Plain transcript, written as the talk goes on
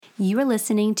You are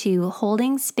listening to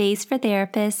Holding Space for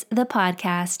Therapists, the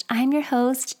podcast. I'm your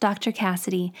host, Dr.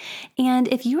 Cassidy. And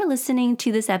if you are listening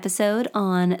to this episode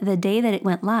on the day that it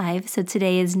went live, so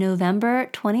today is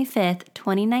November 25th,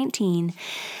 2019,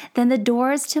 then the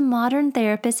doors to Modern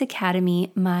Therapist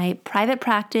Academy, my private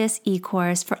practice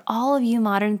e-course for all of you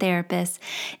modern therapists,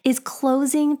 is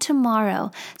closing tomorrow.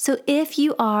 So if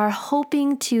you are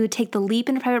hoping to take the leap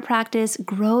into private practice,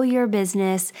 grow your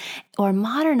business, or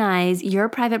modernize your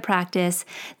private practice,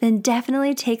 then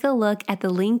definitely take a look at the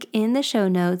link in the show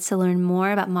notes to learn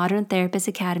more about Modern Therapist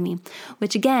Academy,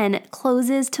 which again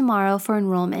closes tomorrow for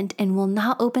enrollment and will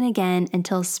not open again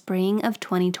until spring of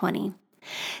 2020.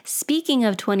 Speaking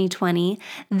of 2020,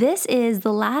 this is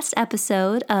the last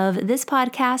episode of this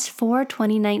podcast for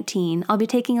 2019. I'll be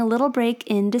taking a little break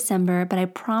in December, but I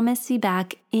promise to be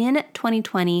back in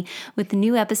 2020 with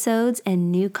new episodes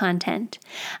and new content.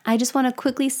 I just want to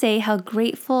quickly say how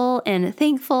grateful and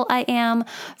thankful I am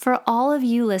for all of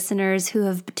you listeners who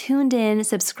have tuned in,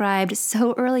 subscribed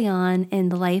so early on in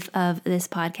the life of this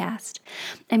podcast.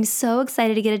 I'm so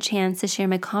excited to get a chance to share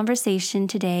my conversation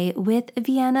today with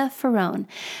Vienna Ferrone.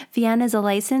 Vienna is a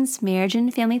licensed marriage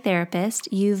and family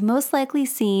therapist. You've most likely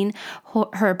seen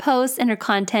her posts and her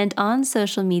content on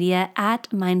social media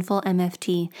at Mindful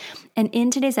MFT. And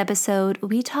in today's episode,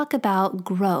 we talk about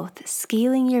growth,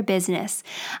 scaling your business.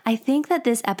 I think that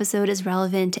this episode is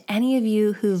relevant to any of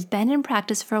you who've been in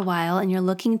practice for a while and you're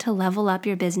looking to level up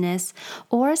your business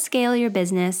or scale your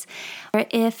business. Or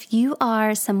if you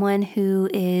are someone who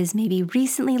is maybe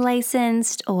recently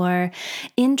licensed or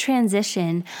in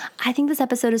transition, I think this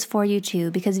episode is for you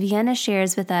too, because Vienna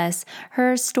shares with us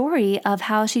her story of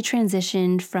how she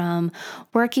transitioned from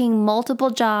working multiple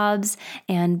jobs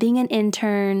and being an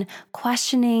intern,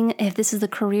 questioning if this is the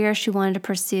career she wanted to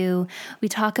pursue. We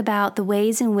talk about the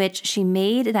ways in which she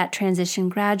made that transition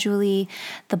gradually,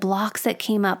 the blocks that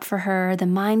came up for her, the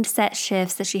mindset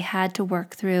shifts that she had to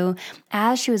work through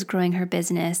as she was growing her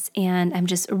business. And I'm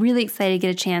just really excited to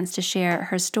get a chance to share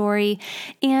her story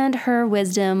and her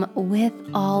wisdom with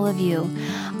all of you.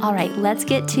 All right, let's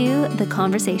get to the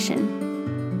conversation.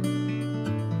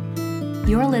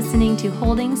 You're listening to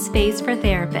Holding Space for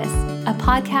Therapists, a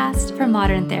podcast for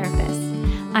modern therapists.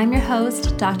 I'm your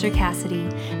host, Dr. Cassidy,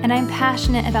 and I'm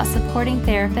passionate about supporting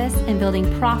therapists in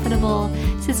building profitable,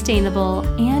 sustainable,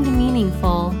 and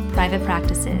meaningful private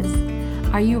practices.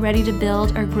 Are you ready to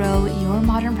build or grow your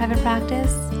modern private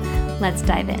practice? Let's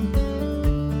dive in.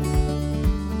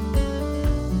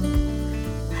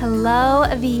 Hello,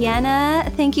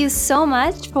 Vienna. Thank you so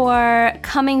much for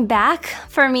coming back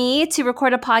for me to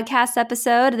record a podcast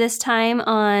episode, this time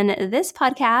on this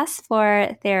podcast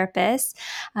for therapists.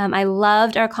 I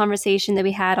loved our conversation that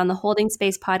we had on the Holding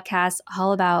Space podcast,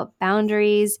 all about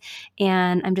boundaries.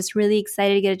 And I'm just really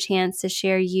excited to get a chance to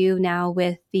share you now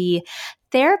with the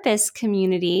therapist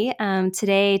community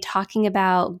today, talking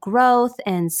about growth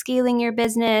and scaling your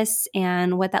business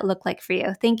and what that looked like for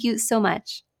you. Thank you so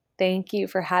much. Thank you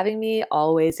for having me.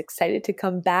 Always excited to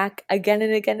come back again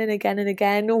and again and again and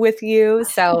again with you.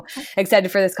 So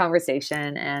excited for this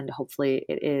conversation, and hopefully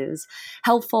it is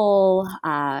helpful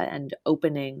and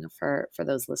opening for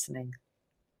those listening.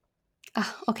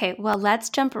 Okay, well, let's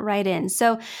jump right in.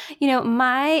 So,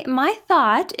 my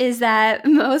thought is that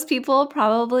most people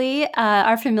probably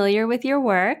are familiar with your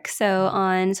work. So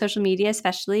on social media,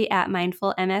 especially at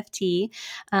Mindful MFT.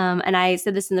 And I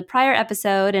said this in the prior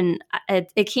episode, and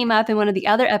it came up in one of the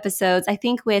other episodes, I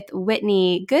think with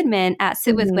Whitney Goodman at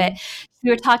Sit With Wit. We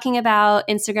were talking about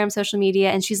Instagram, social media,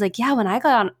 and she's like, yeah, when I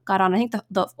got on, I think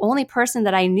the only person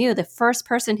that I knew, the first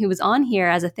person who was on here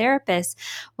as a therapist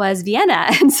was Vienna.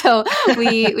 And so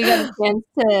we got a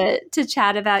chance to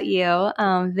chat about you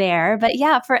there. But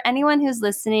yeah, for anyone who's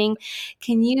listening,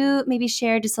 can you maybe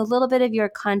share just a little bit of your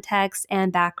context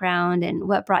and background and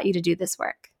what brought you to do this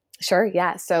work? Sure.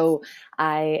 Yeah. So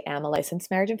I am a licensed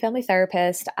marriage and family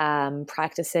therapist,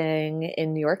 practicing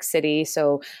in New York City.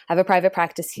 So I have a private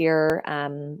practice here,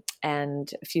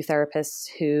 and a few therapists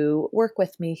who work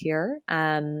with me here.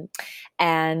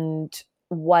 And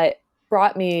what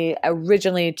brought me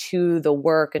originally to the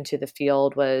work and to the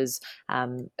field was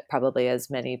probably, as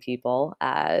many people,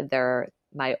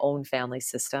 my own family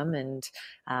system, and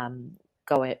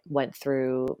went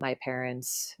through my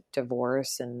parents'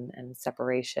 divorce and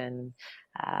separation.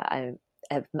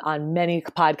 have on many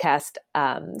podcasts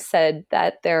said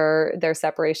that their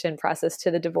separation process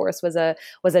to the divorce was a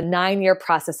 9-year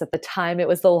process. At the time, it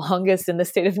was the longest in the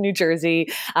state of New Jersey.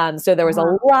 So there was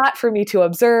a lot for me to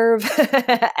observe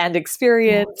and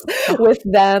experience with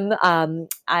them.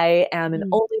 I am an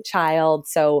only child,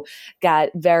 so got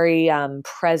very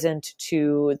present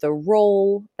to the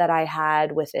role that I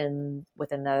had within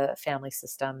the family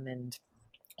system and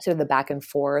sort of the back and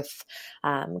forth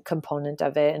component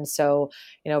of it. And so,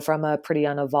 from a pretty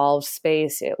unevolved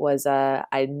space, it was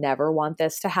I never want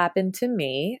this to happen to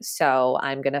me. So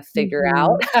I'm going to figure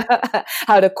out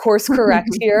how to course correct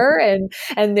here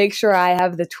and make sure I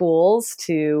have the tools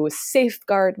to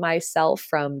safeguard myself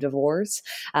from divorce.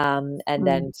 And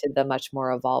then to the much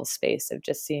more evolved space of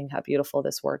just seeing how beautiful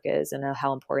this work is and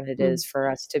how important it is for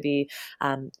us to be,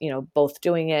 both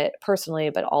doing it personally,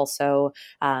 but also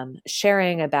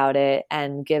sharing about it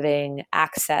and giving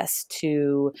access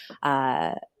to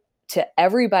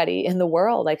everybody in the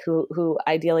world, like who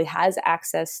ideally has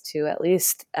access to at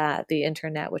least the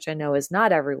internet, which I know is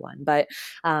not everyone, but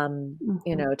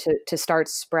to start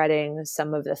spreading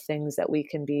some of the things that we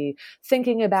can be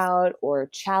thinking about or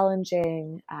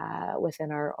challenging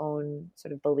within our own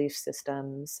sort of belief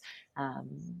systems.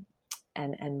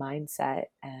 And mindset,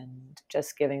 and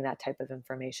just giving that type of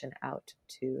information out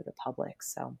to the public.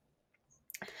 So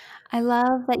I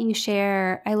love that you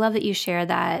share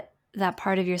that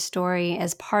part of your story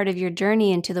as part of your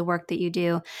journey into the work that you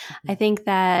do. I think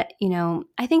that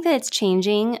it's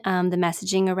changing the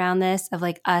messaging around this of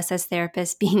like us as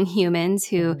therapists being humans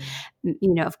who,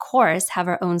 of course, have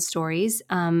our own stories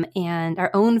and our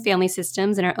own family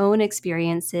systems and our own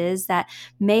experiences that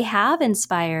may have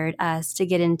inspired us to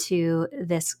get into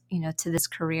this, to this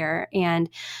career, and,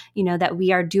 that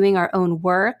we are doing our own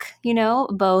work,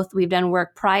 both we've done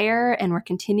work prior and we're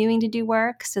continuing to do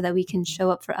work so that we can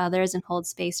show up for others and hold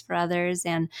space for others.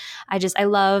 And I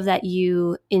love that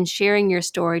you, in sharing your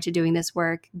story to doing this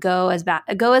work, go as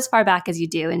far back as you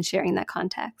do in sharing that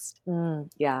context.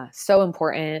 Yeah, so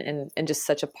important and just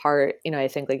such a part, I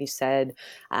think, like you said,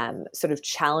 sort of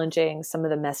challenging some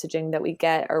of the messaging that we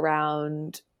get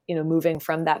around moving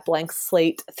from that blank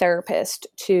slate therapist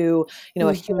to,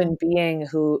 a human being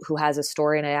who has a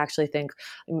story. And I actually think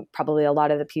probably a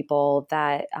lot of the people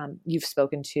that you've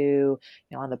spoken to,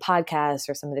 on the podcast,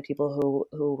 or some of the people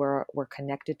who were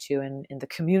connected to in the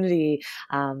community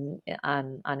on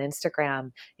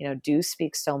Instagram, do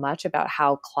speak so much about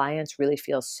how clients really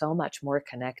feel so much more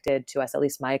connected to us. At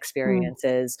least my experience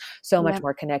is so much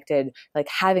more connected, like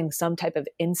having some type of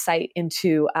insight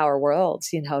into our worlds,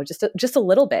 just a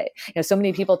little bit. So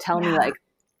many people tell me, like,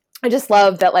 I just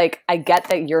love that, like, I get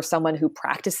that you're someone who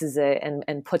practices it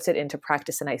and puts it into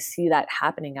practice, and I see that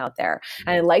happening out there.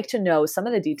 And I like to know some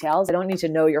of the details. I don't need to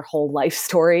know your whole life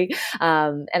story,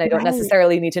 and I don't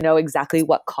necessarily need to know exactly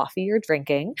what coffee you're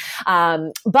drinking.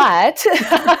 But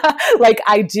like,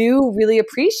 I do really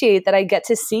appreciate that I get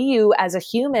to see you as a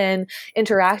human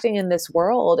interacting in this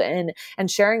world and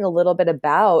sharing a little bit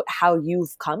about how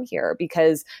you've come here,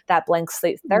 because that blank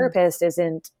slate therapist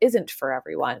isn't for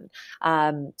everyone.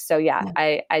 So yeah,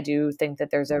 I do think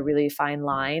that there's a really fine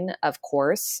line, of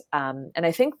course. And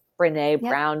I think Brene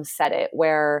Brown said it,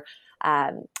 where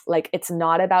like, it's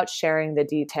not about sharing the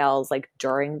details like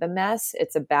during the mess.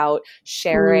 It's about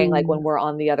sharing like when we're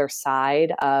on the other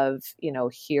side of,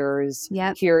 here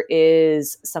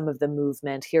is some of the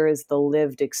movement. Here is the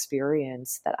lived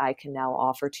experience that I can now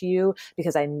offer to you,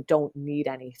 because I don't need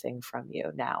anything from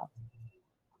you now.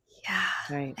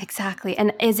 Yeah, right. Exactly.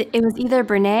 And it was either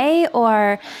Brene,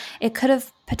 or it could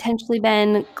have potentially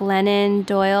been Glennon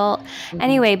Doyle.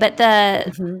 Anyway, but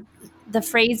the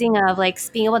phrasing of like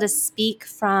being able to speak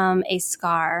from a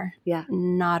scar,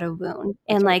 not a wound.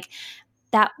 That's and like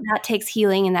that takes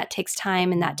healing, and that takes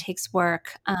time, and that takes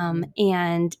work.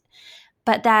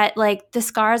 But that, like, the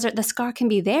scar can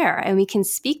be there, and we can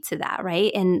speak to that,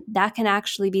 right? And that can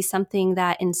actually be something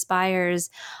that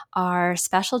inspires our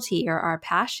specialty or our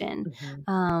passion.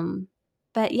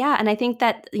 But yeah, and I think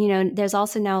that, there's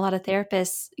also now a lot of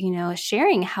therapists,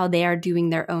 sharing how they are doing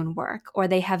their own work, or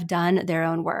they have done their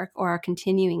own work, or are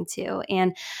continuing to.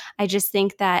 And I just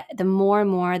think that the more and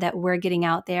more that we're getting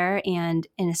out there and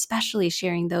especially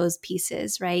sharing those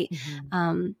pieces, right?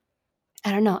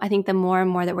 I don't know. I think the more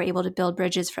and more that we're able to build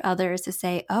bridges for others to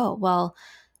say, oh, well,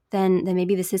 then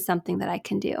maybe this is something that I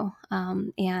can do,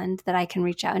 and that I can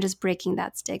reach out, and just breaking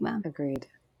that stigma. Agreed.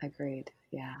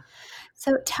 Yeah.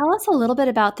 So tell us a little bit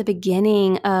about the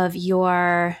beginning of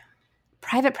your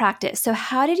private practice. So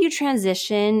how did you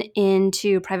transition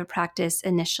into private practice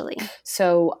initially?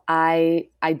 So I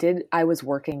was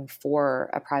working for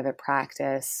a private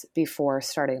practice before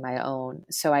starting my own.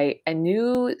 So I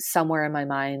knew somewhere in my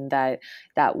mind that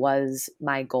that was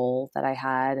my goal that I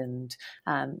had. And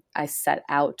I set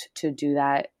out to do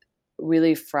that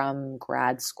really from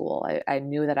grad school. I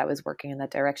knew that I was working in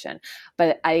that direction.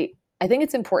 But I think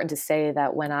it's important to say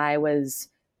that when I was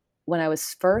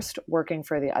first working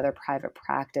for the other private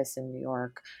practice in New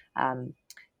York,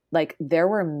 like there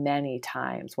were many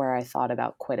times where I thought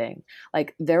about quitting.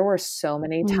 Like there were so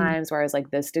many times where I was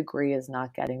like, this degree is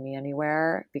not getting me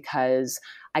anywhere, because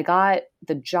I got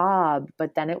the job,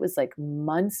 but then it was like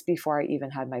months before I even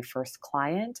had my first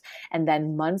client. And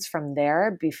then months from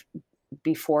there,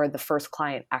 before the first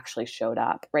client actually showed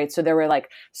up, right? So there were like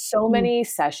so many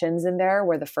sessions in there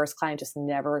where the first client just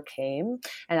never came.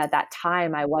 And at that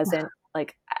time I wasn't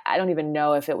like, I don't even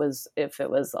know if it was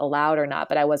allowed or not,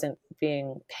 but I wasn't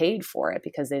being paid for it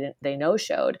because they no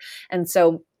showed. And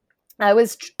so I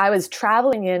was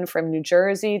traveling in from New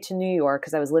Jersey to New York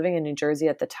because I was living in New Jersey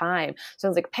at the time. So I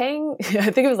was like paying,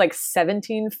 I think it was like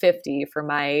 $17.50 for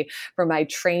my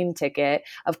train ticket.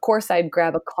 Of course, I'd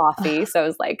grab a coffee, so I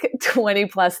was like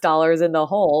 $20+ in the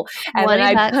hole. And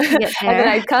then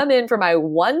I'd come in for my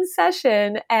one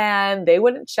session, and they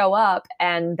wouldn't show up,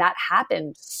 and that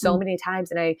happened so many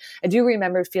times. And I do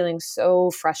remember feeling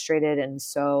so frustrated and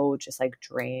so just like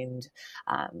drained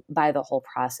by the whole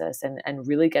process, and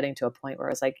really getting to a point where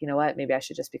I was like, you know what, maybe I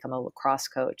should just become a lacrosse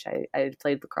coach. I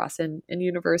played lacrosse in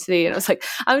university, and I was like,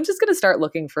 I'm just going to start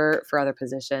looking for other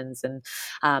positions. And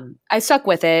I stuck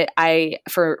with it.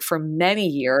 For many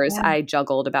years, I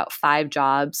juggled about 5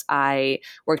 jobs. I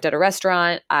worked at a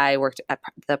restaurant. I worked at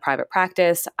the private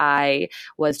practice. I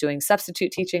was doing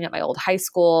substitute teaching at my old high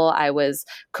school. I was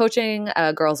coaching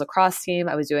a girls lacrosse team.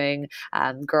 I was doing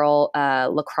girl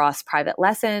lacrosse private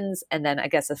lessons. And then I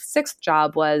guess a 6th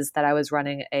job was that I was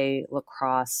running a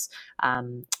lacrosse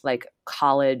like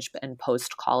college and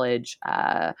post-college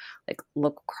like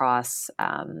lacrosse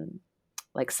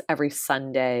like every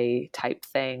Sunday type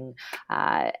thing.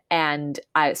 And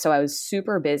I was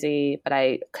super busy, but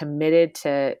I committed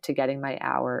to getting my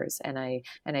hours, and I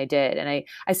did. And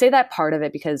I say that part of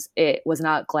it because it was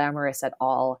not glamorous at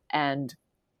all. And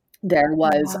there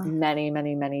was many,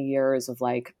 many, many years of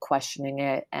like questioning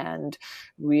it and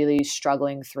really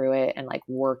struggling through it, and like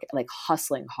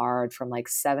hustling hard from like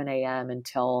 7 a.m.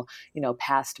 until,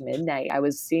 past midnight. I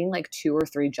was seeing like 2 or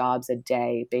 3 jobs a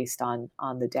day based on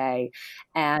the day.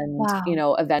 And,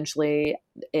 eventually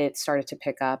it started to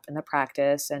pick up in the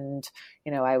practice, and,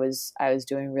 I was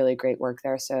doing really great work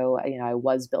there. So, I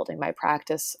was building my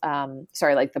practice,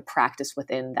 like the practice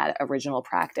within that original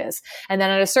practice. And then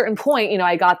at a certain point,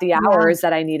 I got the hours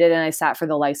that I needed, and I sat for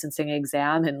the licensing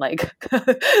exam, and like,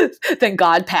 thank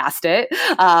God passed it.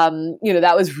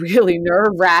 That was really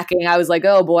nerve wracking. I was like,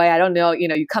 oh boy, I don't know.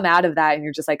 You come out of that and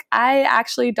you're just like, I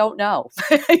actually don't know.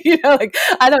 Like,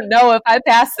 I don't know if I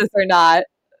passed this or not.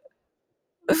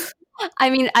 I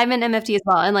mean, I'm an MFT as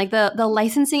well. And like the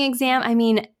licensing exam, I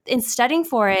mean, in studying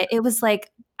for it, it was like,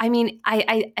 I mean,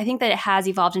 I think that it has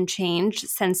evolved and changed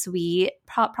since we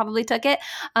probably took it.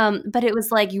 But it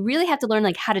was like, you really have to learn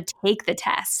like how to take the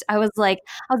test. I was like,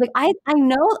 I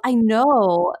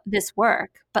know this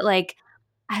work, but like,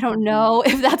 I don't know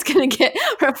if that's going to get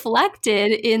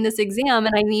reflected in this exam,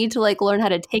 and I need to like learn how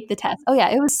to take the test. Oh yeah,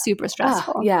 it was super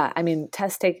stressful. Yeah, I mean,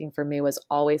 test taking for me was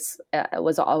always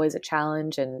a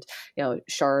challenge, and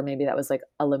sure, maybe that was like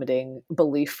a limiting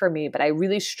belief for me, but I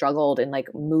really struggled in like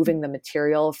moving the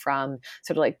material from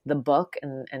sort of like the book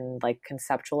and like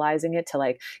conceptualizing it to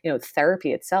like,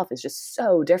 therapy itself is just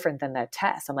so different than that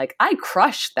test. I'm like, I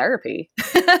crush therapy.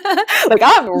 Like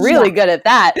I'm really good at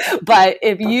that, but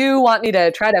if you want me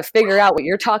to try to figure out what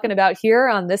you're talking about here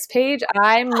on this page,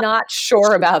 I'm not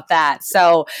sure about that.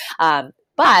 So,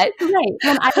 but right,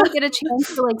 when I don't get a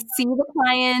chance to like see the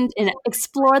client and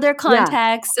explore their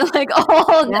context, like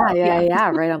right.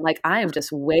 I'm like, I am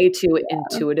just way too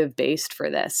intuitive based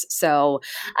for this. So,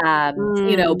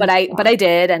 but I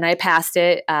did, and I passed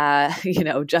it.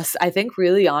 Just I think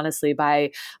really honestly by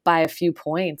a few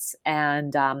points,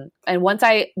 and once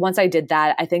I did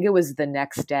that, I think it was the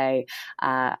next day.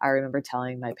 I remember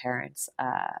telling my parents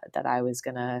that I was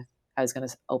gonna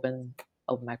open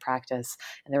my practice,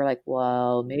 and they were like,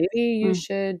 well, maybe you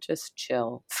should just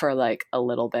chill for like a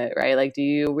little bit, right? Like, do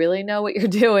you really know what you're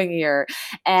doing here?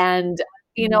 And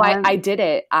I did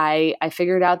it. I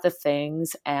figured out the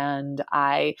things, and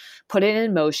I put it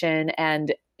in motion,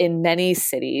 and in many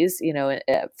cities,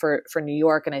 for New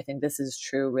York, and I think this is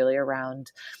true really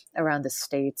around the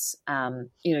states,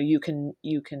 you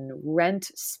can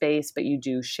rent space, but you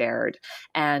do shared.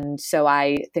 And so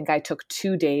I think I took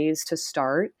 2 days to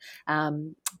start.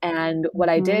 And what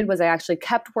I did was I actually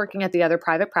kept working at the other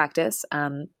private practice.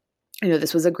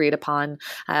 This was agreed upon.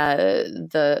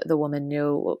 The woman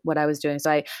knew what I was doing.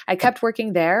 So I kept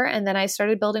working there, and then I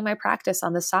started building my practice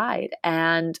on the side.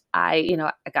 And I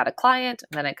got a client,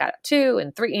 and then I got 2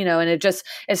 and 3, and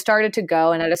it started to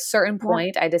go. And at a certain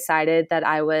point, I decided that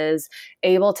I was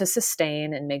able to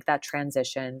sustain and make that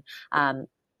transition.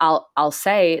 I'll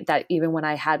say that even when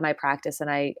I had my practice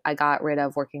and I got rid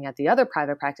of working at the other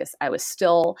private practice, I was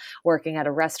still working at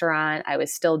a restaurant. I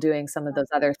was still doing some of those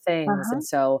other things. And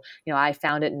so, I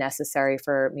found it necessary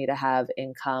for me to have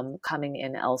income coming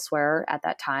in elsewhere at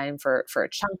that time for a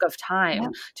chunk of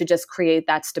time to just create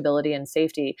that stability and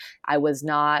safety. I was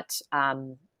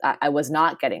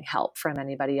not getting help from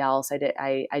anybody else. I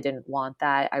didn't want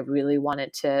that. I really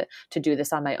wanted to do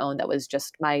this on my own. That was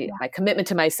just my commitment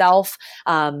to myself.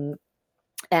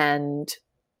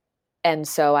 And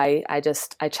so I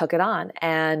took it on.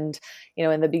 And,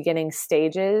 in the beginning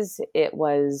stages, it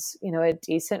was, a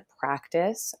decent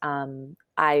practice.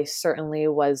 I certainly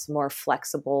was more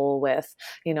flexible with,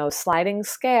 sliding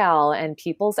scale and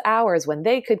people's hours when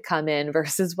they could come in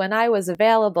versus when I was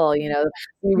available. You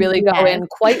really go in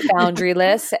quite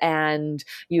boundaryless, and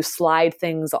you slide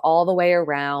things all the way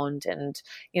around. And,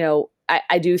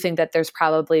 I do think that there's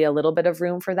probably a little bit of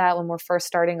room for that when we're first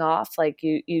starting off. Like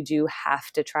you do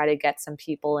have to try to get some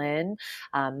people in.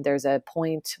 There's a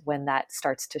point when that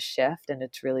starts to shift, and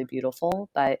it's really beautiful.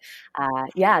 But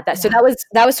so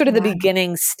that was sort of the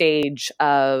beginning stage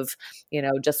of,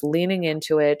 just leaning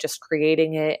into it, just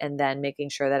creating it, and then making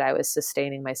sure that I was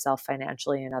sustaining myself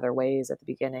financially in other ways at the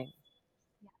beginning.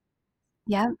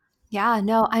 Yeah. Yeah,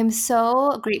 no, I'm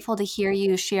so grateful to hear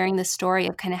you sharing the story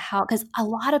of kind of how, because a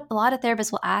lot of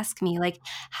therapists will ask me, like,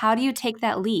 how do you take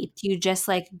that leap? Do you just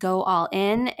like go all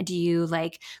in? Do you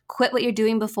like quit what you're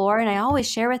doing before? And I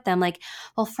always share with them, like,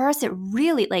 well, first, it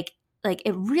really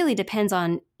it really depends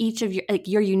on each of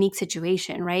your unique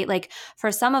situation, right? Like for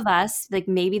some of us, like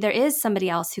maybe there is somebody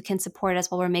else who can support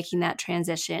us while we're making that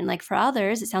transition. Like for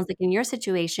others, it sounds like in your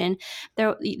situation,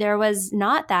 there was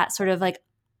not that sort of like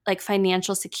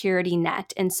financial security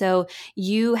net. And so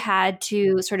you had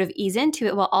to sort of ease into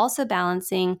it while also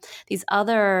balancing these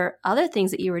other things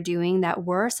that you were doing that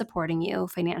were supporting you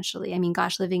financially. I mean,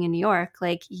 gosh, living in New York,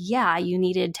 like, yeah, you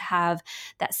needed to have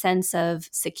that sense of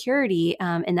security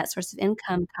and that source of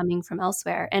income coming from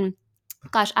elsewhere. And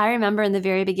gosh, I remember in the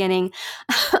very beginning,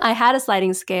 I had a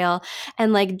sliding scale,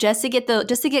 and like just to get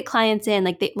clients in,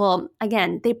 like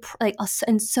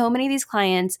and so many of these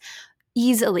clients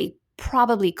easily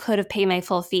probably could have paid my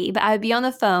full fee, but I would be on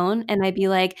the phone and I'd be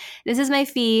like, this is my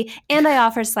fee and I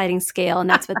offer sliding scale, and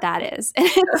that's what that is. And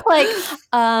it's like,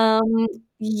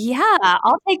 yeah,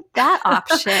 I'll take that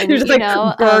option. You're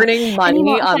just burning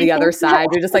money on the other side.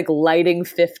 You're just like lighting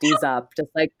 50s up,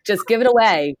 just give it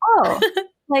away. Oh,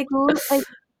 like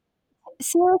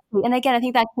seriously. And again, I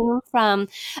think that came from,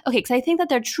 because I think that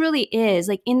there truly is,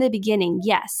 like in the beginning,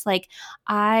 yes, like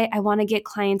I want to get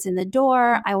clients in the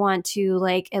door. I want to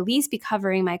like at least be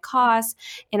covering my costs.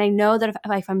 And I know that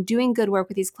if I'm doing good work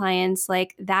with these clients,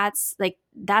 that's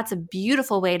a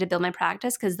beautiful way to build my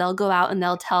practice, because they'll go out and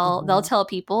they'll tell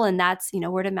people, and that's,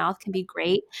 word of mouth can be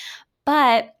great.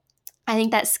 But I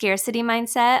think that scarcity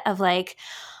mindset of like,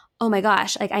 oh my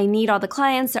gosh, like I need all the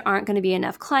clients, there aren't going to be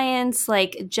enough clients,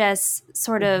 like just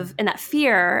sort of in that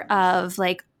fear of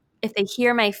like, if they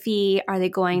hear my fee, are they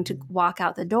going to walk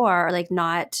out the door or like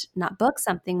not book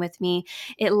something with me?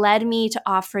 It led me to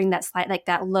offering that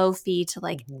that low fee to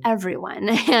like everyone.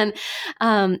 And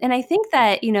I think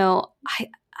that,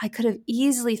 I could have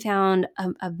easily found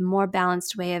a more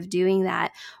balanced way of doing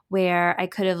that, where I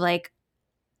could have like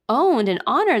owned and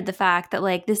honored the fact that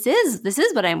like this is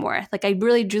what I'm worth. Like I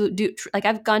really do like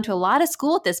I've gone to a lot of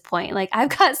school at this point. Like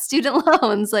I've got student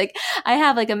loans. Like I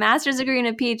have like a master's degree and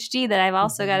a PhD that I've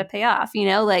also got to pay off,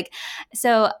 like,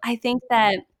 so I think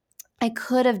that I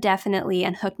could have definitely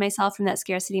unhooked myself from that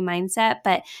scarcity mindset,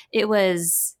 but it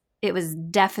was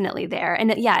definitely there.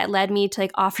 And it led me to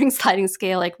like offering sliding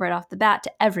scale like right off the bat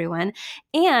to everyone.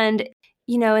 And,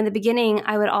 in the beginning,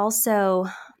 I would also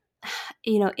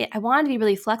I wanted to be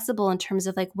really flexible in terms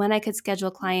of like when I could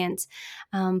schedule clients.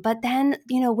 But then,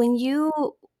 when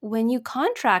you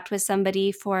contract with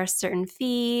somebody for a certain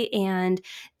fee and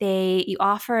you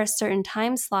offer a certain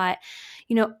time slot,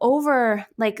 over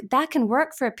like that can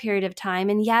work for a period of time.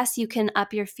 And yes, you can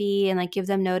up your fee and like give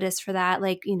them notice for that,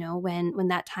 like, when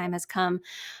that time has come.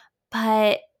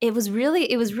 But it was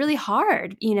really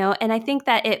hard, and I think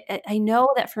that I know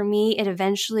that for me, it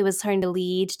eventually was starting to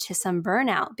lead to some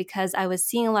burnout because I was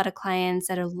seeing a lot of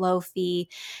clients at a low fee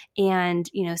and,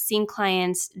 seeing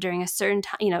clients during a certain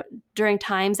time, during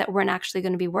times that weren't actually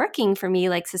going to be working for me,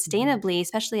 like sustainably,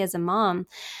 especially as a mom.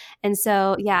 And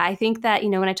so, yeah, I think that,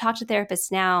 when I talk to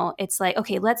therapists now, it's like,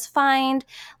 okay, let's find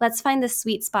the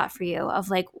sweet spot for you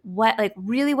of like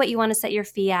really what you want to set your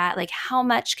fee at, like how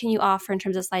much can you offer in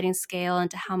terms of sliding scale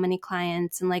into how many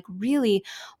clients, and like really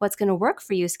what's going to work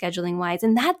for you scheduling wise.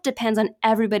 And that depends on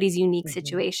everybody's unique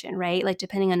situation, right? Like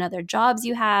depending on other jobs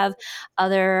you have,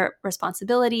 other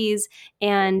responsibilities,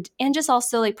 and just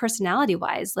also like personality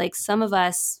wise, like some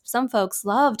folks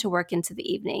love to work into the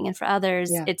evening, and for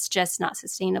others, it's just not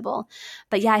sustainable.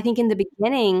 But yeah, I think in the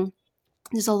beginning,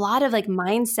 there's a lot of like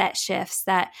mindset shifts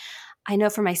that I know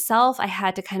for myself, I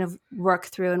had to kind of work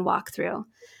through and walk through.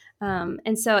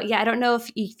 And so, yeah, I don't know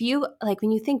if you, like,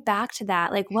 when you think back to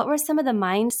that, like, what were some of the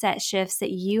mindset shifts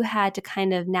that you had to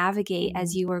kind of navigate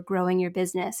as you were growing your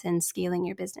business and scaling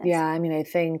your business? Yeah, I mean, I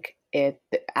think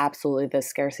absolutely, the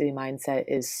scarcity mindset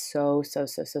is so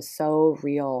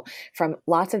real from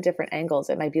lots of different angles.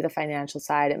 It might be the financial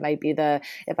side. It might be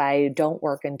if I don't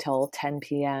work until 10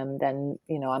 p.m., then,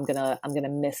 I'm gonna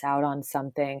miss out on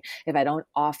something. If I don't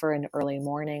offer an early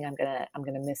morning, I'm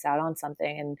gonna miss out on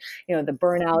something. And, the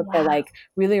burnout, the like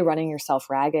really running yourself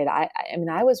ragged. I mean,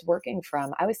 I was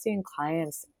seeing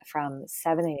clients from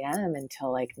 7 a.m.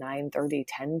 until like 9:30,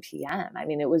 10 p.m. I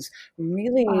mean, it was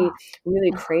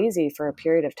really crazy for a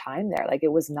period of time there. Like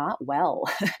it was not well.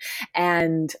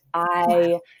 And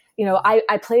I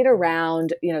played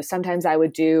around, sometimes I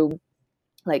would do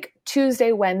like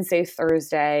Tuesday, Wednesday,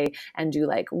 Thursday, and do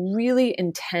like really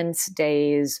intense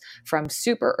days from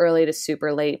super early to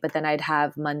super late. But then I'd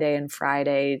have Monday and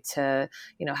Friday to,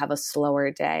 have a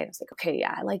slower day. I was like, okay,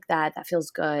 yeah, I like that. That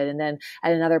feels good. And then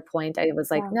at another point, I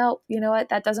was like, no, you know what?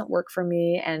 That doesn't work for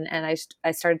me. And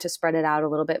I started to spread it out a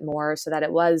little bit more so that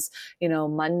it was,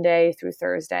 Monday through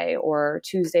Thursday or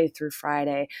Tuesday through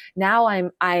Friday. Now I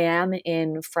am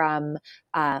in from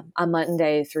on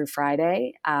Monday through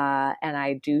Friday, and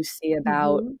I do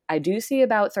see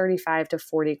about 35 to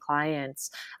 40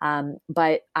 clients,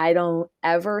 but I don't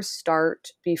ever start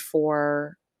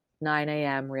before 9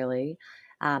 a.m. really,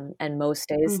 and most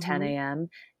days 10 a.m.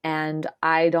 and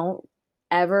I don't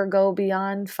ever go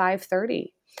beyond 5:30.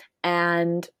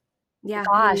 And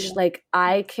gosh, like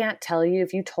I can't tell you,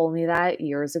 if you told me that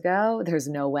years ago, there's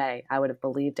no way I would have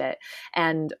believed it.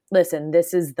 And listen,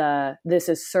 this is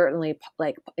certainly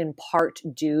like in part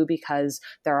due because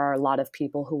there are a lot of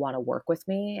people who want to work with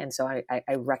me. And so I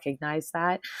recognize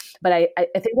that. But I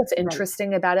think what's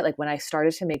interesting about it, like when I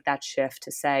started to make that shift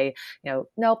to say,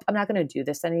 nope, I'm not going to do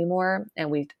this anymore.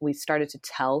 And we started to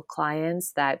tell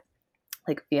clients that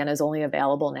like Vienna's only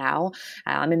available now.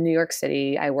 I'm in New York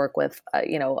City. I work with,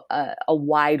 a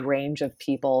wide range of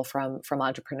people from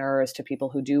entrepreneurs to people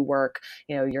who do work,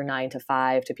 your 9 to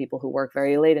 5 to people who work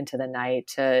very late into the night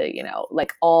to,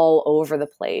 like all over the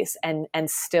place. And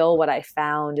still what I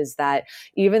found is that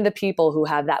even the people who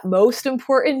have that most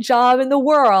important job in the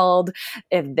world,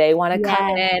 if they want to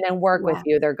come in and work with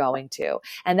you, they're going to.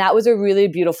 And that was a really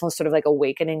beautiful sort of like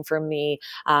awakening for me.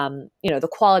 The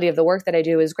quality of the work that I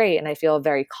do is great. And I feel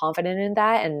very confident in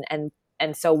that.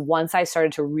 And so once I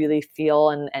started to really feel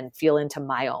and feel into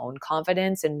my own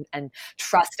confidence and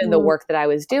trust in the work that I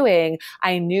was doing,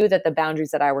 I knew that the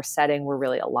boundaries that I were setting were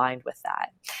really aligned with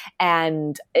that.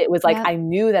 And it was like, I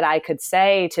knew that I could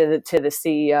say to the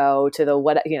CEO, to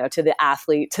the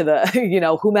athlete, to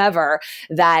the, whomever,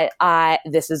 that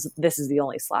this is the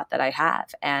only slot that I have.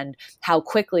 And how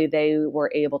quickly they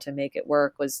were able to make it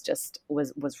work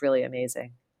was really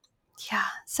amazing. Yeah.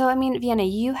 So, I mean, Vienna,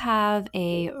 you have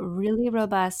a really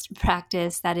robust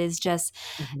practice that is just,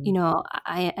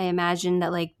 I imagine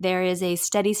that like there is a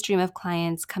steady stream of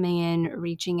clients coming in,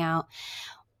 reaching out.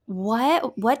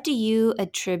 What do you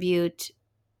attribute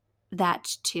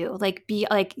that to?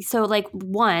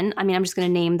 One, I mean, I'm just going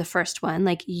to name the first one.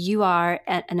 Like you are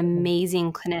an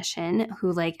amazing clinician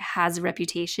who like has a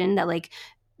reputation that like,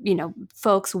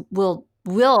 folks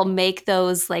will make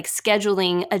those like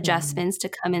scheduling adjustments to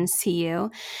come and see you.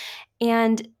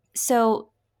 And so,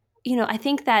 I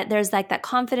think that there's like that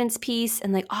confidence piece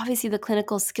and like obviously the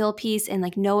clinical skill piece and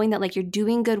like knowing that like you're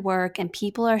doing good work and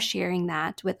people are sharing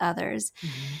that with others.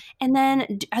 And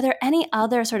then are there any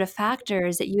other sort of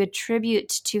factors that you attribute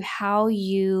to how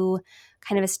you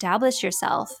kind of established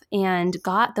yourself and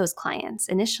got those clients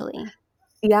initially?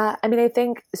 Yeah, I mean, I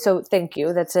think so. Thank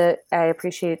you. I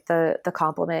appreciate the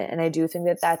compliment, and I do think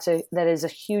that is a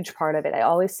huge part of it. I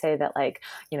always say that, like,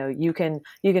 you can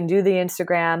do the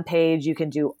Instagram page, you can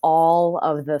do all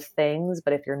of the things,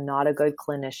 but if you're not a good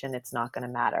clinician, it's not going to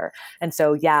matter. And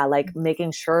so, yeah, like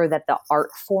making sure that the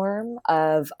art form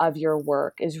of your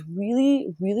work is really,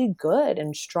 really good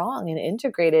and strong and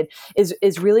integrated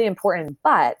is really important.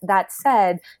 But that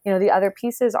said, the other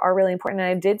pieces are really important. And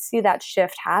I did see that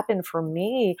shift happen for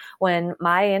me when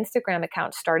my Instagram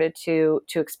account started to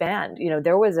expand.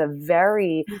 There was a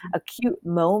very acute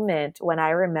moment when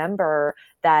I remember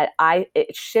that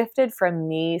it shifted from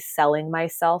me selling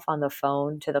myself on the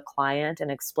phone to the client and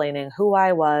explaining who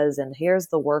I was and here's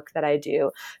the work that I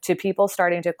do, to people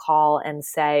starting to call and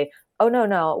say, oh,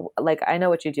 no, like, I know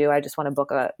what you do. I just want to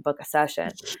book a session.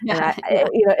 And Yeah,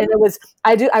 yeah.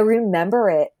 and I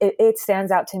remember it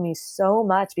stands out to me so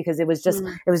much because it was just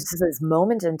this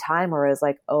moment in time where it was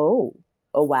like, oh,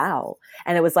 wow.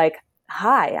 And it was like,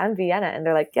 hi, I'm Vienna. And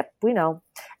they're like, yep, we know.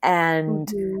 And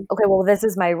okay, well, this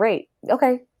is my rate. Okay.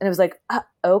 And it was like,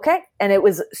 okay. And it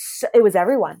was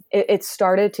everyone. It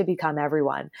started to become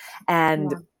everyone.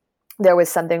 And there was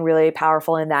something really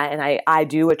powerful in that. And I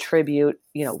do attribute,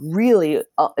 really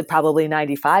probably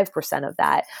 95% of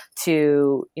that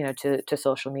to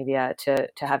social media, to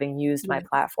having used my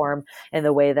platform in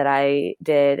the way that I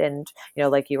did. And,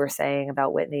 like you were saying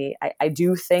about Whitney, I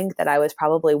do think that I was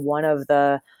probably one of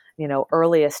the,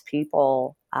 earliest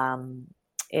people,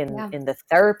 in the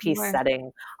therapy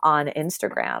setting on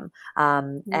Instagram.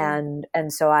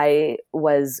 And so I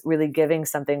was really giving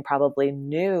something probably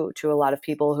new to a lot of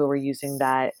people who were using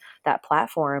that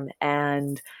platform.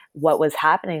 And what was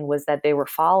happening was that they were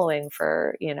following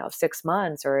for, 6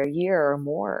 months or a year or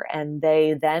more. And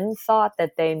they then thought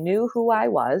that they knew who I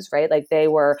was, right? Like they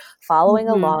were following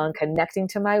along, connecting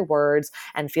to my words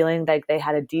and feeling like they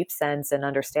had a deep sense and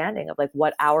understanding of like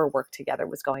what our work together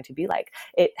was going to be like.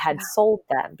 It had sold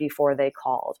them before they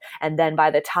called. And then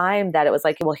by the time that it was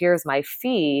like, well, here's my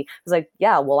fee, it was like,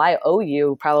 yeah, well, I owe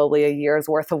you probably a year's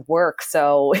worth of work.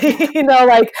 So,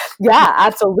 like, yeah,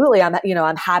 absolutely.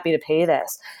 I'm happy to pay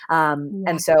this.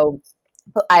 And so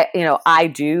I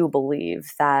do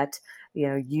believe that,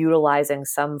 utilizing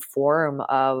some form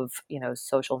of,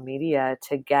 social media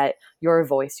to get your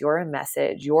voice, your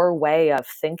message, your way of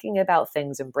thinking about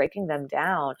things and breaking them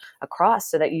down across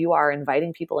so that you are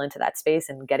inviting people into that space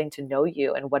and getting to know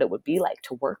you and what it would be like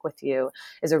to work with you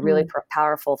is a really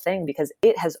powerful thing, because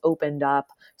it has opened up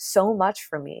so much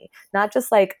for me. Not just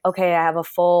like, okay, I have a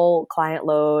full client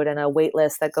load and a wait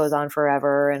list that goes on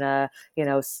forever and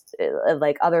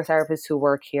like other therapists who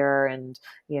work here and,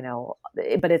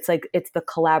 but it's like, it's the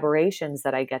collaborations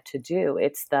that I get to do.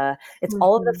 It's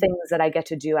all of the things that I get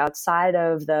to do outside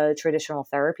of the traditional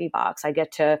therapy box. I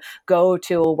get to go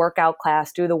to a workout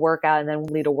class, do the workout, and then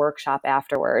lead a workshop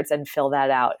afterwards and fill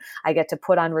that out. I get to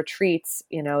put on retreats,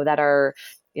 that are,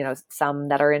 some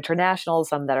that are international,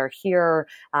 some that are here,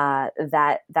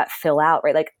 that fill out,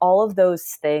 right? Like all of those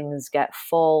things get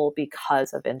full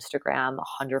because of Instagram,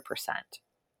 100%.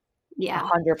 Yeah.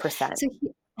 100%.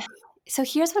 So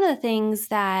here's one of the things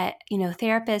that,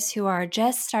 therapists who are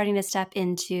just starting to step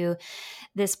into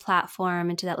this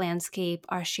platform, into that landscape,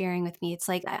 are sharing with me. It's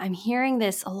like, I'm hearing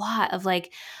this a lot of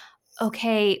like,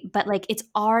 okay, but like, it's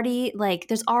already like,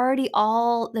 it's already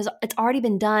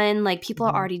been done. Like people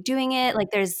are already doing it. Like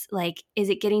there's like, is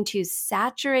it getting too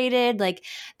saturated? Like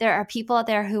there are people out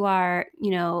there who are,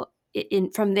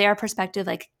 from their perspective,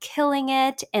 like killing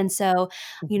it. And so,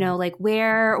 like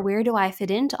where do I fit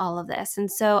into all of this?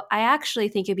 And so I actually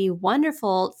think it'd be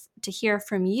wonderful to hear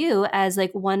from you as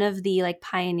like one of the like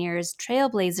pioneers,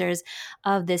 trailblazers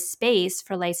of this space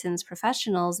for licensed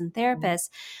professionals and therapists.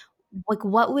 Like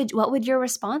what would your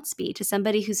response be to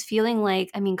somebody who's feeling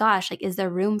like, I mean, gosh, like, is there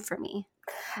room for me?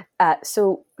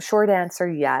 So short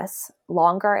answer, yes.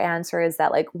 Longer answer is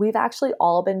that like we've actually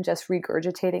all been just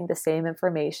regurgitating the same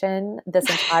information this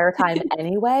entire time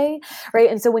anyway, right?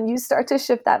 And so when you start to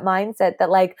shift that mindset that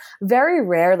like very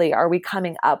rarely are we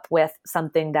coming up with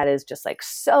something that is just like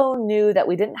so new that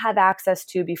we didn't have access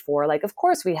to before. Like, of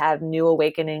course we have new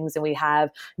awakenings and we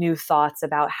have new thoughts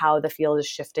about how the field is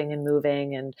shifting and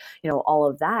moving and, all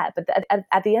of that. But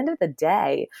at the end of the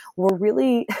day, we're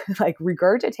really like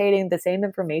regurgitating the same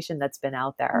information that's been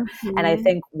out there. And I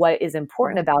think what is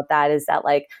important about that is that,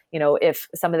 like, you know, if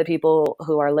some of the people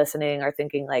who are listening are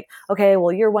thinking like, okay,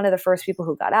 well, you're one of the first people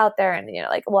who got out there, and, you know,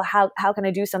 like, well, how can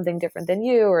I do something different than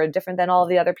you, or different than all of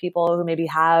the other people who maybe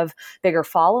have bigger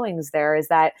followings there, is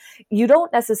that you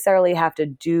don't necessarily have to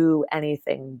do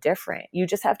anything different. You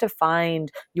just have to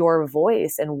find your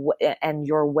voice and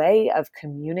your way of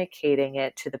communicating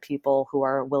it to the people who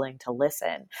are willing to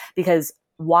listen. Because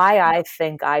why I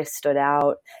think I stood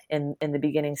out in the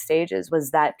beginning stages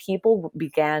was that people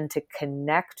began to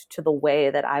connect to the way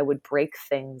that I would break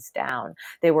things down.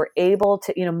 They were able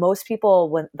to, you know, most people,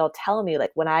 when they'll tell me,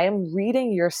 like, when I am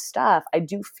reading your stuff, I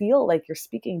do feel like you're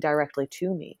speaking directly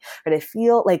to me, but I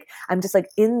feel like I'm just like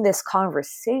in this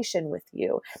conversation with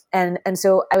you. And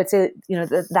so I would say, you know,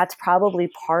 that's probably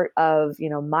part of, you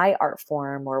know, my art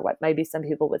form, or what maybe some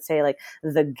people would say, like,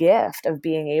 the gift of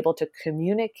being able to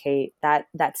communicate that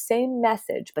same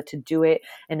message, but to do it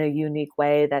in a unique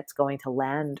way that's going to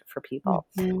land for people.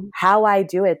 Mm-hmm. How I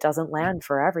do it doesn't land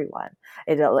for everyone.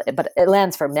 But it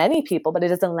lands for many people, but it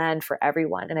doesn't land for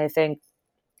everyone. And I think,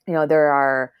 you know, there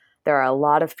are a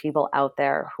lot of people out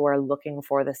there who are looking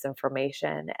for this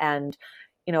information. And,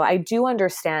 you know, I do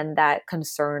understand that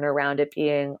concern around it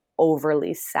being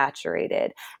overly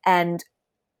saturated. And,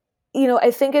 you know,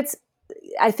 I think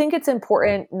it's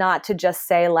important not to just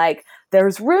say, like,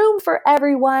 there's room for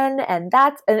everyone, and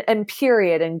that's and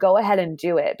period, and go ahead and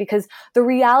do it. Because the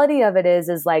reality of it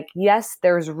is like, yes,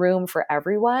 there's room for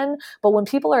everyone, but when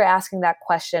people are asking that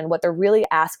question, what they're really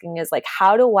asking is, like,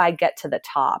 how do I get to the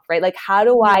top, right? Like, how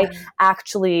do I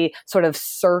actually sort of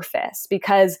surface?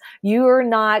 Because you're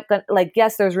not going, like,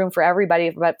 yes, there's room for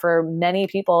everybody, but for many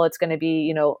people, it's going to be,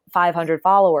 you know, 500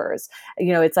 followers.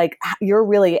 You know, it's like, you're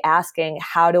really asking,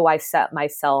 how do I set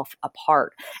myself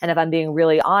apart? And if I'm being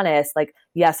really honest, like,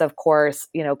 yes, of course,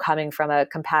 you know, coming from a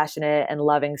compassionate and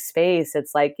loving space,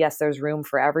 it's like, yes, there's room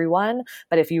for everyone.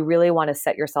 But if you really want to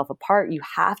set yourself apart, you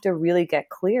have to really get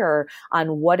clear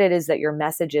on what it is that your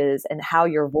message is and how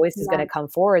your voice is going to come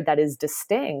forward that is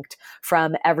distinct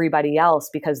from everybody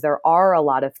else. Because there are a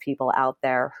lot of people out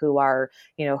there who are,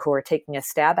 you know, who are taking a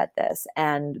stab at this.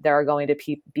 And there are going to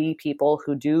be people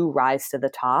who do rise to the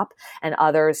top, and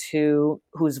others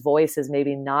whose voice is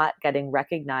maybe not getting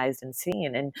recognized and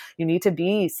seen. And you need to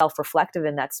be self-reflective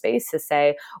in that space to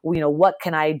say, well, you know, what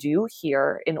can I do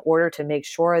here in order to make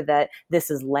sure that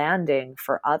this is landing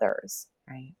for others,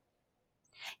 right?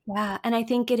 Yeah. And I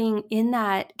think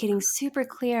getting super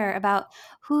clear about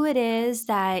who it is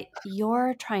that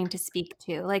you're trying to speak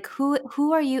to. Like,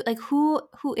 who are you, like, who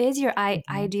is your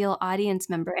ideal audience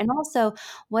member? And also,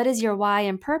 what is your why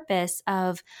and purpose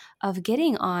of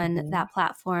getting on that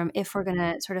platform, if we're going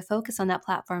to sort of focus on that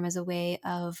platform as a way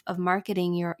of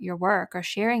marketing your work or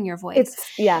sharing your voice?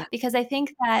 Because I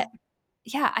think that,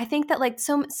 yeah, I think that, like,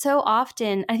 so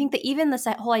often, I think that even this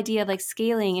whole idea of, like,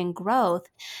 scaling and growth,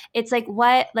 it's like,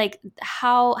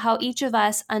 how each of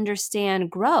us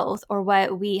understand growth, or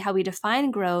how we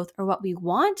define growth, or what we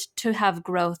want to have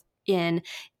growth in,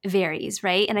 varies,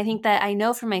 right? And I think that I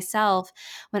know for myself,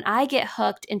 when I get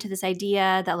hooked into this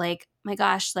idea that, like, my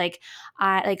gosh, like,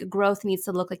 growth needs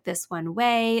to look like this one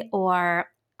way, or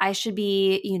I should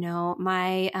be, you know,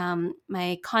 my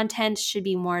content should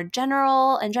be more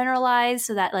general and generalized,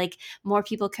 so that, like, more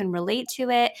people can relate to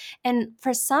it. And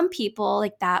for some people,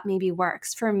 like, that maybe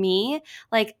works. For me,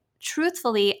 like,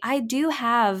 truthfully, I do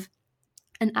have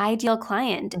an ideal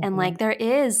client, and, like, there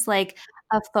is, like,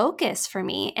 a focus for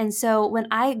me. And so when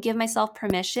I give myself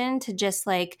permission to just,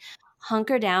 like,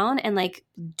 hunker down and, like,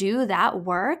 do that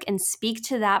work and speak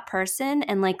to that person,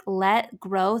 and, like, let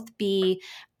growth be,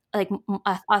 like,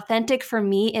 authentic for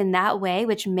me in that way,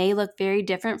 which may look very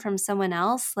different from someone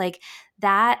else, like,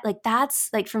 that's,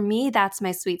 like, for me, that's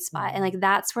my sweet spot. And, like,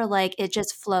 that's where, like, it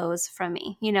just flows from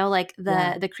me, you know, like,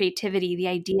 the creativity, the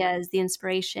ideas, the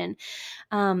inspiration.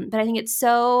 But I think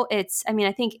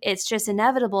I think it's just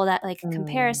inevitable that, like,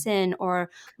 comparison, or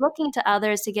looking to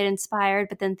others to get inspired,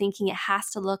 but then thinking it has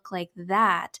to look like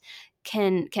that,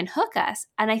 can hook us.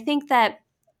 And I think that,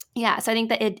 yeah, so I think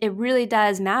that it really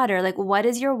does matter. Like, what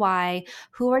is your why?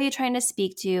 Who are you trying to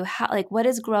speak to? How, like, what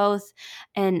is growth,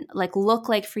 and, like, look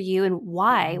like for you, and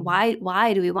why?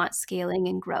 Why do we want scaling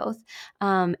and growth?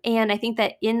 And I think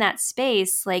that in that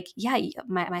space, like, yeah,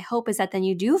 my hope is that then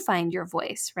you do find your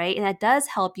voice, right? And that does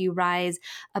help you rise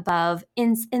above,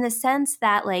 in the sense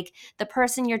that, like, the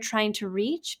person you're trying to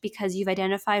reach, because you've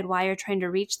identified why you're trying to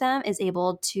reach them, is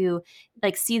able to,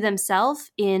 like, see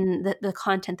themselves in the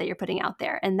content that you're putting out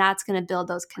there. And that's going to build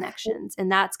those connections,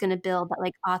 and that's going to build that,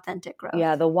 like, authentic growth.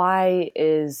 Yeah, the why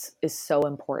is so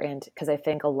important, because I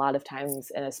think a lot of times,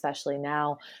 and especially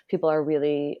now, people are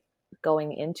really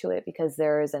going into it because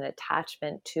there is an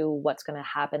attachment to what's going to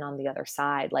happen on the other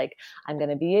side. Like, I'm going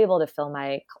to be able to fill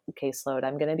my caseload.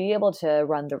 I'm going to be able to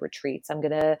run the retreats. I'm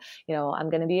going to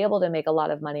be able to make a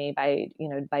lot of money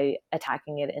by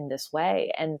attacking it in this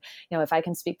way. And, if I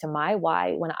can speak to my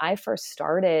why, when I first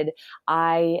started,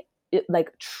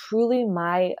 truly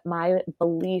my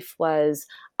belief was,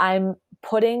 I'm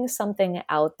putting something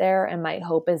out there, and my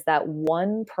hope is that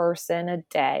one person a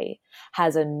day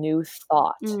has a new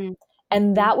thought. Mm-hmm.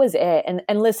 And that was it.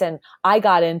 And listen, I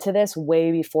got into this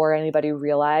way before anybody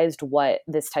realized what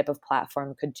this type of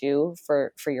platform could do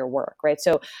for your work, right?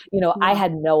 So, I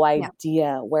had no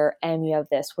idea where any of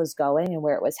this was going and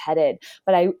where it was headed.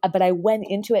 But I went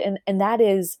into it, and that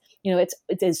is,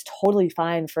 it is totally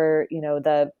fine for,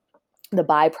 the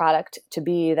byproduct to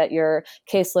be that your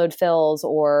caseload fills,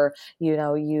 or,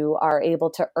 you are able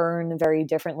to earn very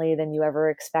differently than you ever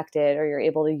expected, or you're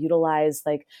able to utilize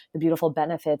like the beautiful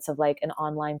benefits of like an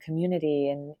online community.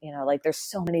 And, there's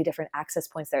so many different access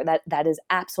points there that is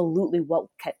absolutely what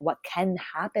can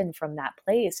happen from that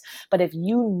place. But if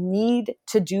you need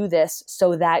to do this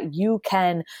so that you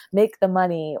can make the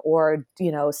money, or,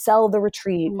 sell the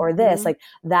retreat, or this, like,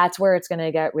 that's where it's going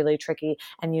to get really tricky.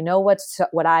 And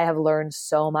what I have learned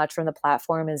so much from the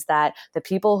platform is that the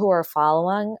people who are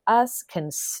following us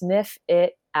can sniff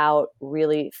it out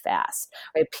really fast,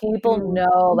 right? People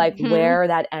know like where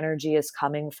that energy is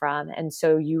coming from. And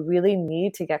so you really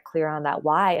need to get clear on that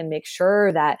why, and make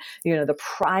sure that, the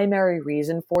primary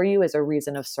reason for you is a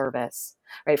reason of service.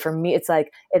 Right. For me, it's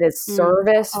like, it is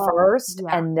service first.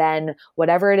 Yeah. And then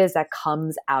whatever it is that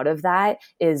comes out of that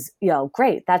is,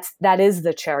 great. That is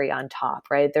the cherry on top.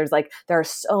 Right. There are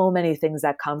so many things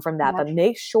that come from that, but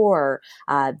make sure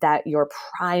that your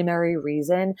primary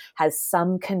reason has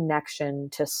some connection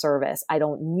to service. I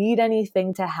don't need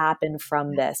anything to happen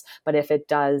from this, but if it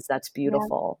does, that's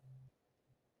beautiful.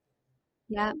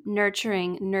 Yeah,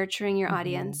 nurturing your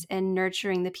audience, and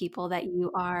nurturing the people that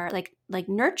you are like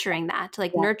nurturing that,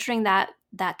 nurturing that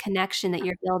connection that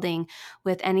you're building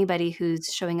with anybody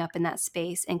who's showing up in that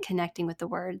space, and connecting with the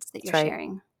words that you're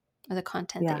sharing, or the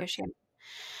content that you're sharing.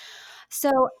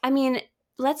 So, I mean,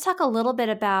 let's talk a little bit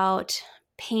about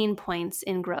pain points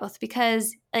in growth,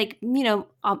 because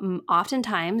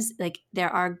oftentimes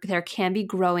there can be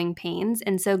growing pains.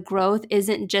 And so growth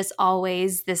isn't just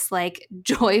always this like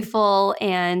joyful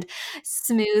and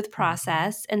smooth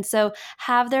process. And so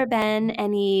have there been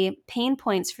any pain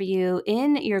points for you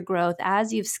in your growth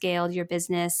as you've scaled your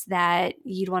business that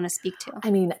you'd want to speak to? I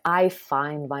mean, I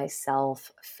find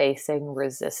myself facing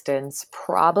resistance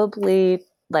probably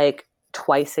like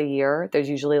twice a year. There's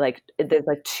usually there's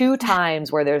 2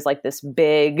 times where there's like this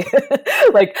big,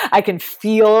 like I can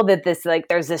feel that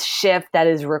there's this shift that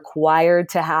is required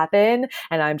to happen.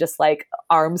 And I'm just like,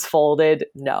 arms folded,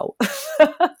 no.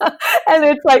 And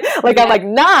it's like I'm like,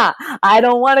 nah, I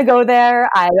don't want to go there.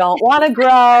 I don't want to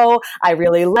grow. I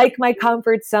really like my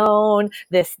comfort zone.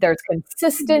 There's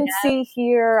consistency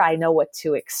here. I know what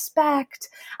to expect.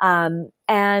 And,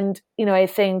 I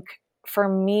think for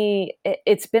me,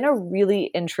 it's been a really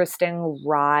interesting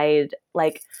ride.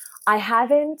 Like, I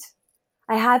haven't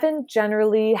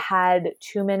generally had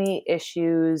too many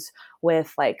issues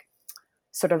with like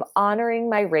sort of honoring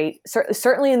my rate,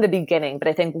 certainly in the beginning. But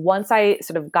I think once I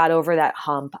sort of got over that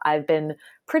hump, I've been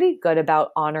pretty good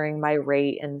about honoring my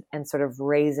rate and sort of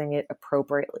raising it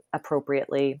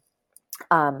appropriately.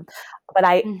 But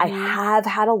I have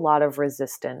had a lot of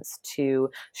resistance to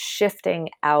shifting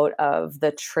out of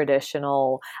the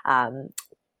traditional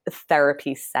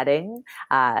therapy setting.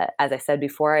 As I said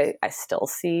before, I still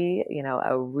see,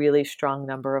 a really strong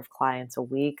number of clients a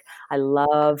week. I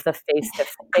love the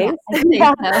face-to-face.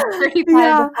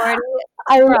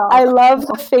 I love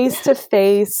the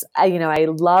face-to-face. I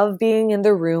love being in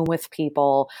the room with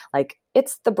people. Like,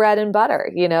 it's the bread and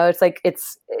butter,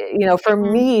 for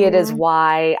me, it is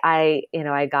why I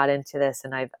got into this,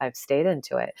 and I've stayed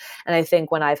into it. And I think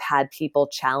when I've had people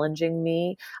challenging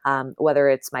me, whether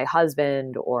it's my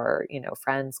husband or,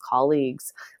 friends,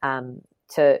 colleagues,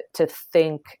 to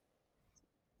think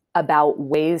about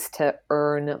ways to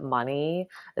earn money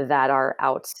that are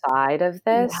outside of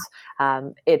this,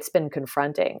 it's been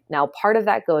confronting. Now, part of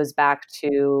that goes back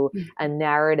to a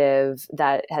narrative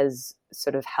that has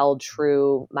sort of held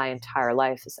true my entire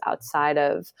life, is outside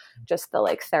of just the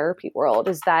like therapy world,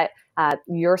 is that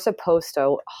you're supposed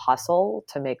to hustle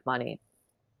to make money.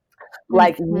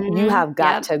 Like, you have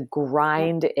got to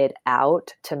grind it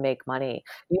out to make money.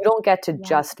 You don't get to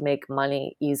just make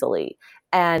money easily.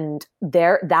 And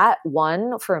that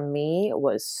one for me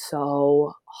was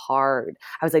so hard.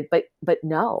 I was like, but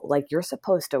no, like you're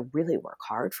supposed to really work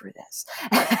hard for this.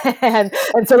 and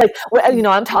so like,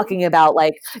 I'm talking about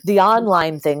like the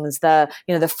online things, the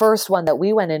first one that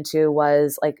we went into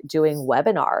was like doing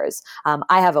webinars.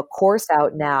 I have a course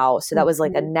out now. So that was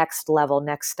like a next level,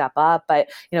 next step up. But,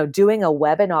 doing a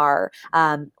webinar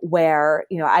where,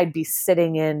 I'd be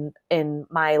sitting in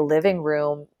my living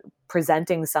room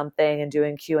presenting something and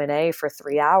doing Q&A for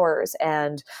 3 hours.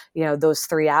 And, those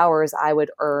 3 hours I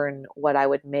would earn what I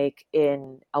would make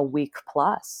in a week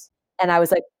plus. And I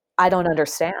was like, I don't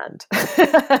understand.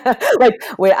 Like,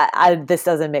 wait, this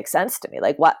doesn't make sense to me.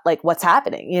 Like what's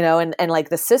happening, and like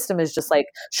the system is just like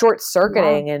short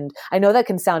circuiting. Yeah. And I know that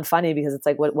can sound funny because it's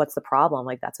like, what's the problem?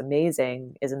 Like, that's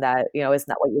amazing. Isn't that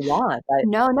what you want? But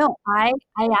no, I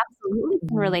absolutely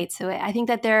can relate to it. I think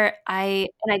that I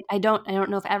don't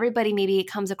know if everybody maybe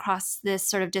comes across this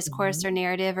sort of discourse or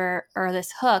narrative or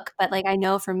this hook, but like, I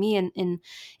know for me in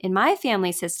my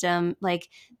family system, like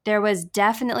there was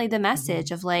definitely the message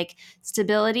of like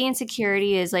stability and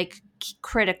security is like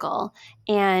critical,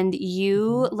 and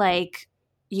you like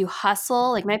you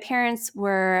hustle. Like my parents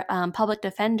were public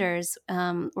defenders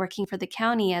working for the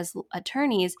county as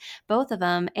attorneys, both of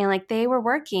them, and like they were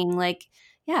working like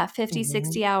 50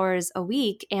 60 hours a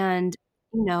week, and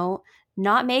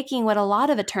not making what a lot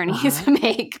of attorneys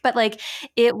make, but like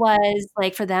it was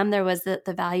like for them there was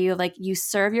the value of like you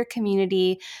serve your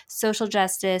community, social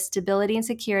justice, stability and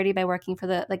security by working for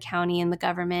the county and the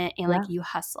government, and like you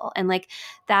hustle, and like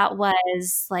that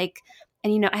was like,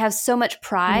 and I have so much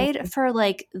pride for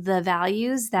like the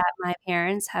values that my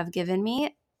parents have given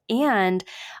me. And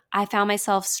I found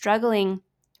myself struggling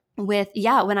with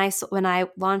when I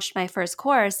launched my first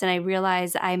course, and I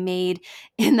realized I made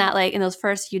in those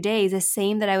first few days the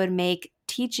same that I would make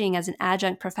teaching as an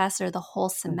adjunct professor the whole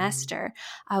semester.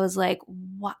 I was like,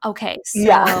 what? Okay,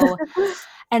 so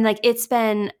and like it's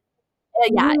been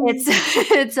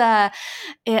it's I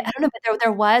don't know, but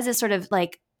there was a sort of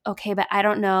like, okay, but I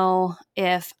don't know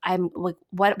if I'm like,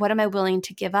 what am I willing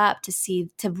to give up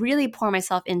to really pour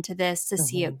myself into this, to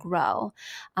see it grow,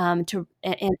 and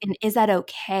is that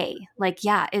okay? Like,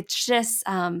 it's just,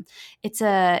 it's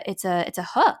a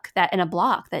hook that, and a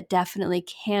block that definitely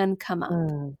can come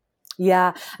up.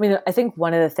 Yeah. I mean, I think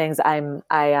one of the things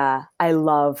I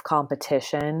love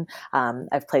competition.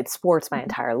 I've played sports my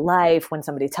entire life. When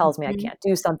somebody tells me I can't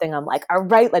do something, I'm like, all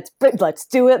right, let's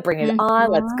do it. Bring it on.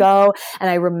 Let's go.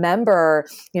 And I remember,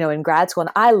 in grad school,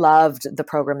 and I loved the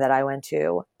program that I went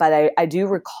to, but I do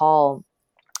recall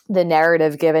the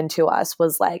narrative given to us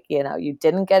was like, you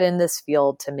didn't get in this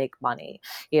field to make money,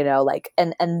 like,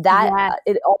 and that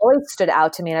it always stood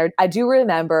out to me. And I do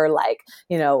remember like,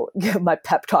 my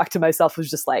pep talk to myself was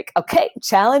just like, okay,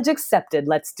 challenge accepted.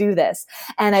 Let's do this.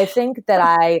 And I think that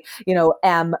I,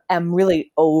 am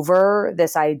really over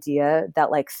this idea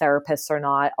that like therapists are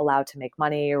not allowed to make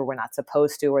money, or we're not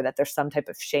supposed to, or that there's some type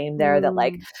of shame there that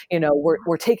like,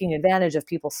 we're taking advantage of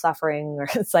people suffering, or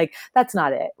it's like, that's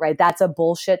not it, right? That's a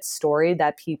bullshit story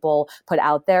that people put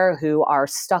out there who are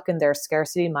stuck in their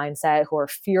scarcity mindset, who are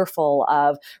fearful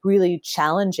of really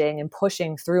challenging and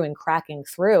pushing through and cracking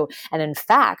through. And in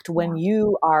fact, when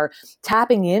you are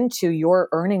tapping into your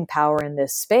earning power in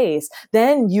this space,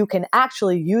 then you can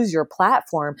actually use your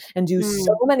platform and do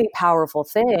so many powerful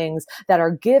things that are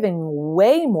giving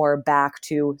way more back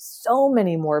to so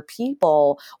many more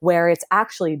people, where it's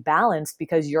actually balanced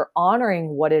because you're honoring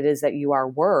what it is that you are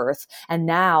worth. And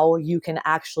now you can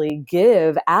actually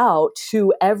give out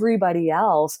to everybody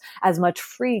else as much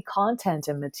free content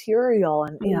and material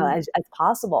and as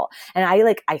possible. And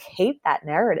I hate that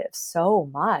narrative so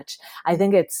much. I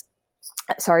think it's,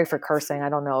 sorry for cursing, I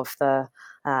don't know if the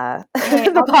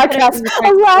the podcast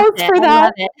allows for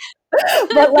that.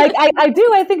 But like,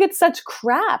 I think it's such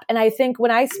crap. And I think when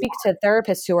I speak to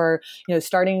therapists who are,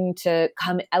 starting to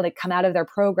come out of their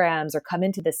programs or come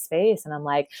into this space, and I'm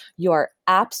like, you are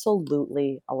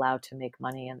absolutely allowed to make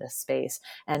money in this space,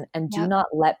 and do not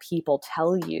let people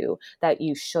tell you that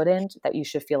you shouldn't, that you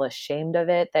should feel ashamed of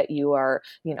it, that you are,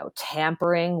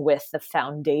 tampering with the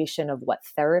foundation of what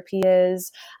therapy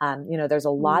is. There's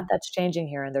a lot that's changing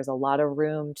here, and there's a lot of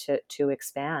room to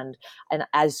expand. And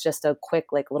as just a quick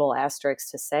little asterisk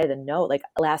to say, the note, like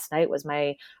last night was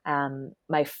my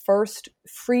my first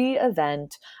free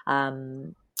event.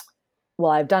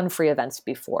 Well, I've done free events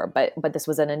before, but this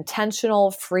was an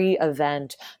intentional free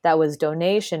event that was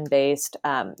donation based.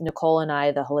 Nicole and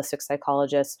I, the holistic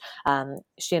psychologist,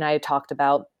 she and I talked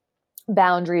about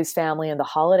boundaries, family, and the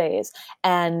holidays.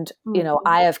 And,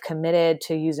 I have committed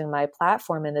to using my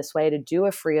platform in this way to do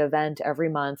a free event every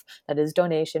month that is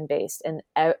donation based. And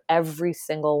every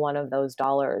single one of those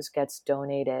dollars gets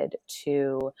donated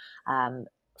to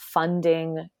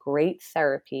funding great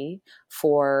therapy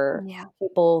for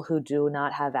people who do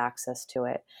not have access to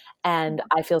it. And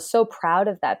I feel so proud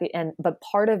of that. But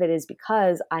part of it is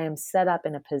because I am set up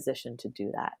in a position to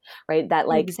do that, right? That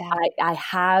like I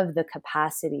have the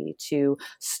capacity to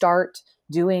start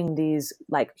doing these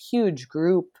like huge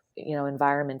group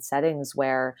environment settings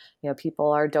where,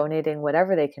 people are donating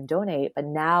whatever they can donate, but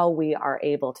now we are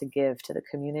able to give to the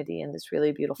community in this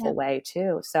really beautiful way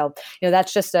too. So,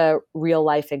 that's just a real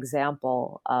life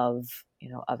example of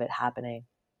it happening.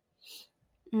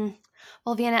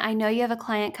 Well, Vienna, I know you have a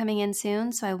client coming in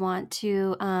soon, so I want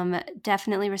to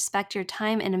definitely respect your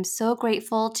time. And I'm so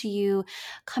grateful to you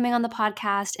coming on the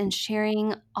podcast and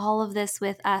sharing all of this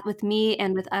with me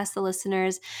and with us, the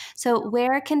listeners. So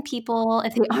where can people,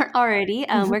 if they aren't already,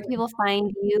 where can people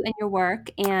find you and your work?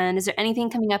 And is there anything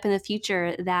coming up in the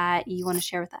future that you want to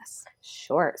share with us?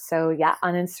 Sure. So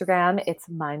on Instagram, it's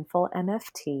Mindful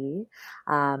MFT.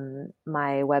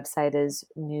 My website is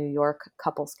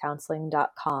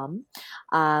newyorkcouplescounseling.com.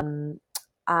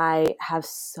 I have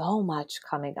so much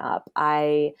coming up.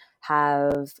 I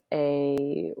have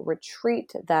a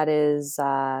retreat that is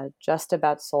just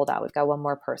about sold out. We've got one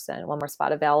more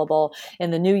spot available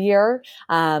in the new year.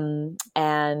 And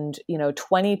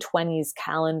 2020's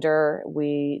calendar,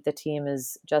 the team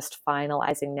is just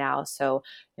finalizing now. So,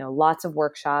 lots of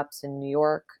workshops in New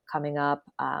York coming up,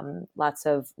 lots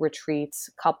of retreats,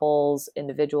 couples,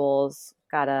 individuals.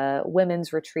 Got a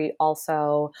women's retreat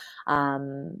also,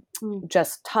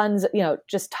 just tons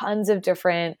of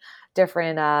different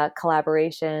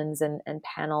collaborations and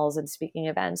panels and speaking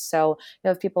events. So,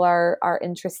 if people are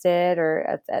interested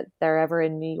or if they're ever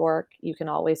in New York, you can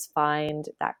always find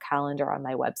that calendar on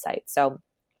my website. So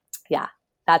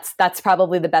that's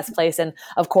probably the best place. And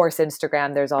of course,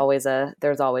 Instagram, there's always a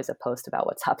post about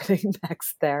what's happening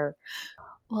next there.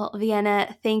 Well,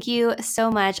 Vienna, thank you so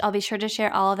much. I'll be sure to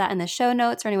share all of that in the show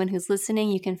notes. For anyone who's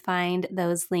listening, you can find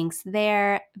those links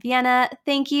there. Vienna,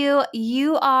 thank you.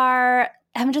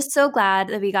 I'm just so glad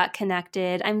that we got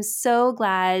connected. I'm so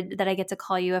glad that I get to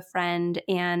call you a friend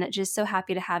and just so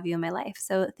happy to have you in my life.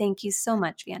 So thank you so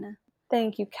much, Vienna.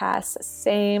 Thank you, Cass.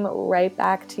 Same right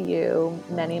back to you.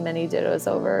 Many, many dittos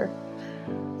over.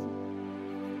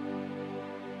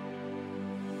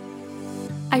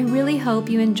 I really hope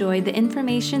you enjoyed the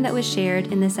information that was shared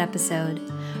in this episode.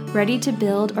 Ready to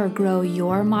build or grow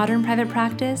your modern private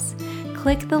practice?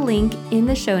 Click the link in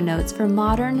the show notes for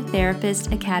Modern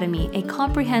Therapist Academy, a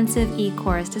comprehensive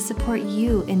e-course to support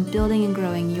you in building and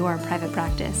growing your private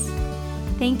practice.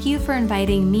 Thank you for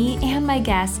inviting me and my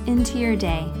guests into your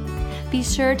day. Be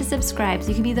sure to subscribe so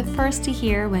you can be the first to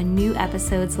hear when new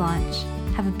episodes launch.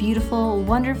 Have a beautiful,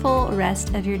 wonderful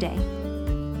rest of your day.